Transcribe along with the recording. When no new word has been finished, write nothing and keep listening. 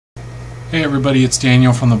Hey everybody, it's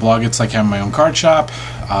Daniel from the blog It's Like Having My Own Card Shop.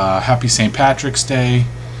 Happy St. Patrick's Day.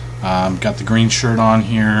 Got the green shirt on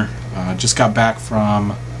here. Just got back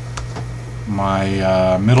from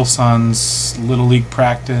my middle son's Little League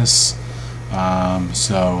practice,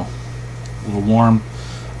 so a little warm,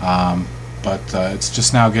 but it's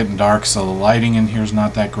just now getting dark, so the lighting in here is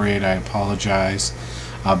not that great. I apologize,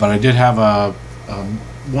 but I did have a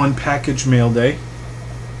one package mail day.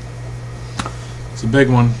 It's a big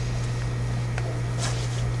one.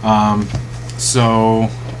 So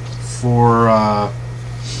for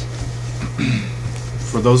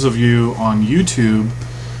those of you on YouTube,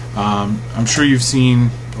 I'm sure you've seen,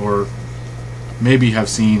 or maybe have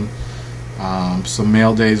seen, some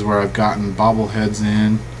mail days where I've gotten bobbleheads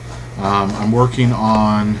in. I'm working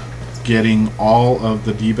on getting all of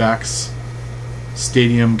the D-Backs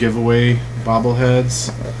Stadium giveaway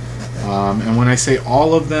bobbleheads, and when I say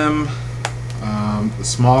all of them, a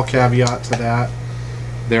small caveat to that: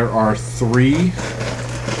 there are 3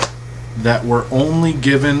 that were only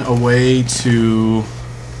given away to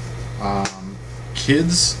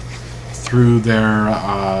kids through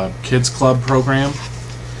their kids club program.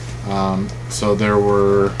 So there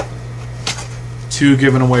were 2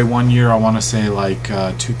 given away one year, I want to say like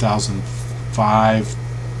 2005,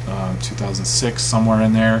 2006, somewhere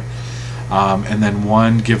in there, and then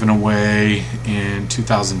 1 given away in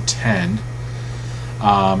 2010.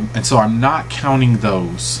 And so I'm not counting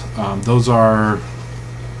those. Those are,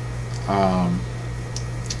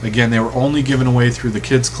 again, they were only given away through the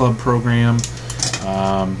Kids Club program,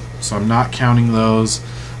 so I'm not counting those.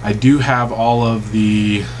 I do have all of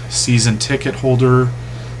the season ticket holder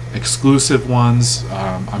exclusive ones.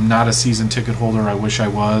 I'm not a season ticket holder. I wish I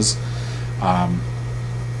was,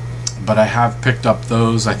 but I have picked up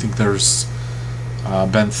those. I think there's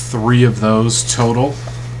been 3 of those total.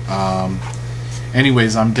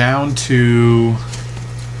 Anyways, I'm down to,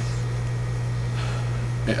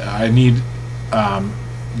 I need,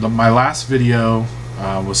 my last video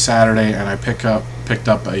was Saturday, and I picked up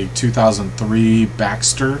a 2003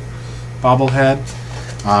 Baxter bobblehead.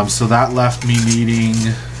 So that left me needing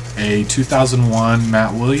a 2001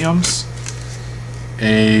 Matt Williams,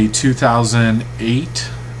 a 2008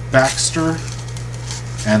 Baxter,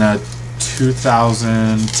 and a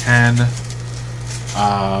 2010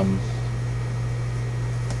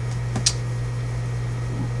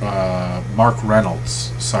 Mark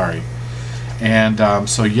Reynolds, sorry. And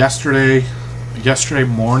so yesterday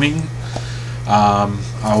morning,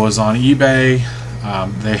 I was on eBay.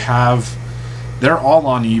 They're all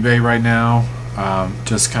on eBay right now,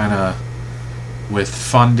 just kind of with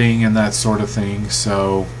funding and that sort of thing.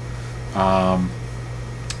 So,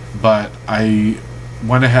 but I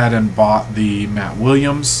went ahead and bought the Matt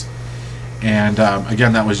Williams, and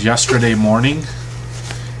again, that was yesterday morning,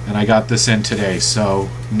 and I got this in today. So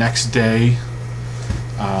next day,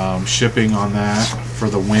 shipping on that for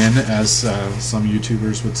the win, as some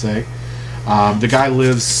YouTubers would say. The guy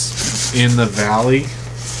lives in the valley.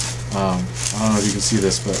 I don't know if you can see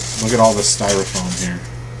this, but look at all the styrofoam here.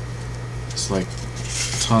 It's like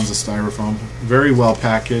tons of styrofoam. Very well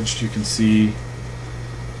packaged. You can see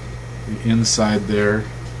the inside there.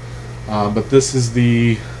 But this is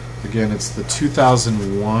the, again, it's the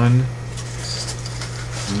 2001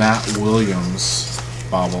 Matt Williams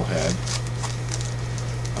bobblehead.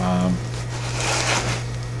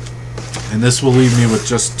 And this will leave me with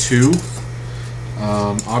just 2.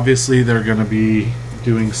 Obviously they're going to be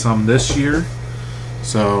doing some this year,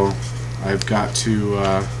 so I've got to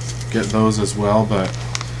get those as well, but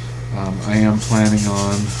I am planning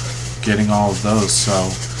on getting all of those. So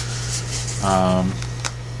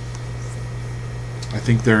I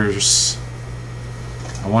think there's,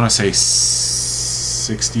 I want to say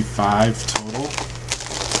 65 total.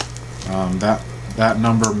 That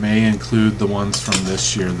number may include the ones from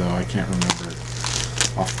this year, though. I can't remember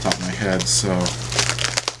off the top of my head. So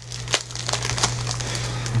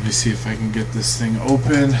let me see if I can get this thing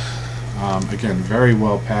open. Again, very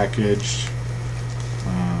well packaged.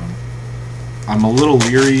 I'm a little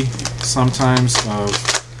leery sometimes of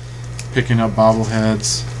picking up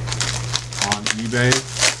bobbleheads on eBay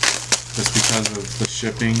just because of the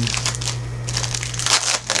shipping.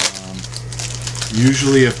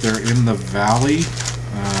 Usually if they're in the valley,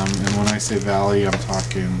 and when I say valley, I'm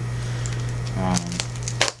talking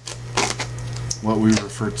what we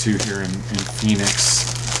refer to here in Phoenix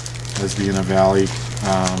as being a valley.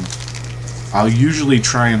 I'll usually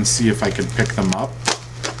try and see if I can pick them up,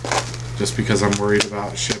 just because I'm worried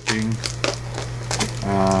about shipping.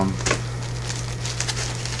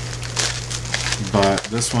 But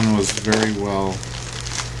this one was very well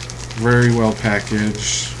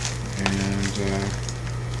packaged, and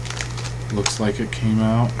looks like it came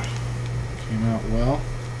out well.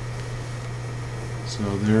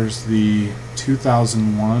 So there's the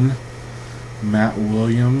 2001 Matt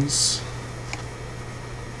Williams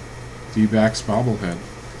D-Backs Bobblehead.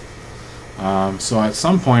 So at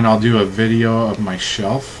some point I'll do a video of my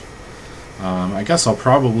shelf. I guess I'll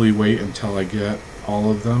probably wait until I get all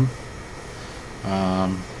of them.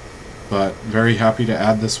 But very happy to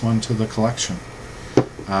add this one to the collection.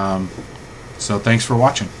 So thanks for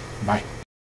watching. Bye.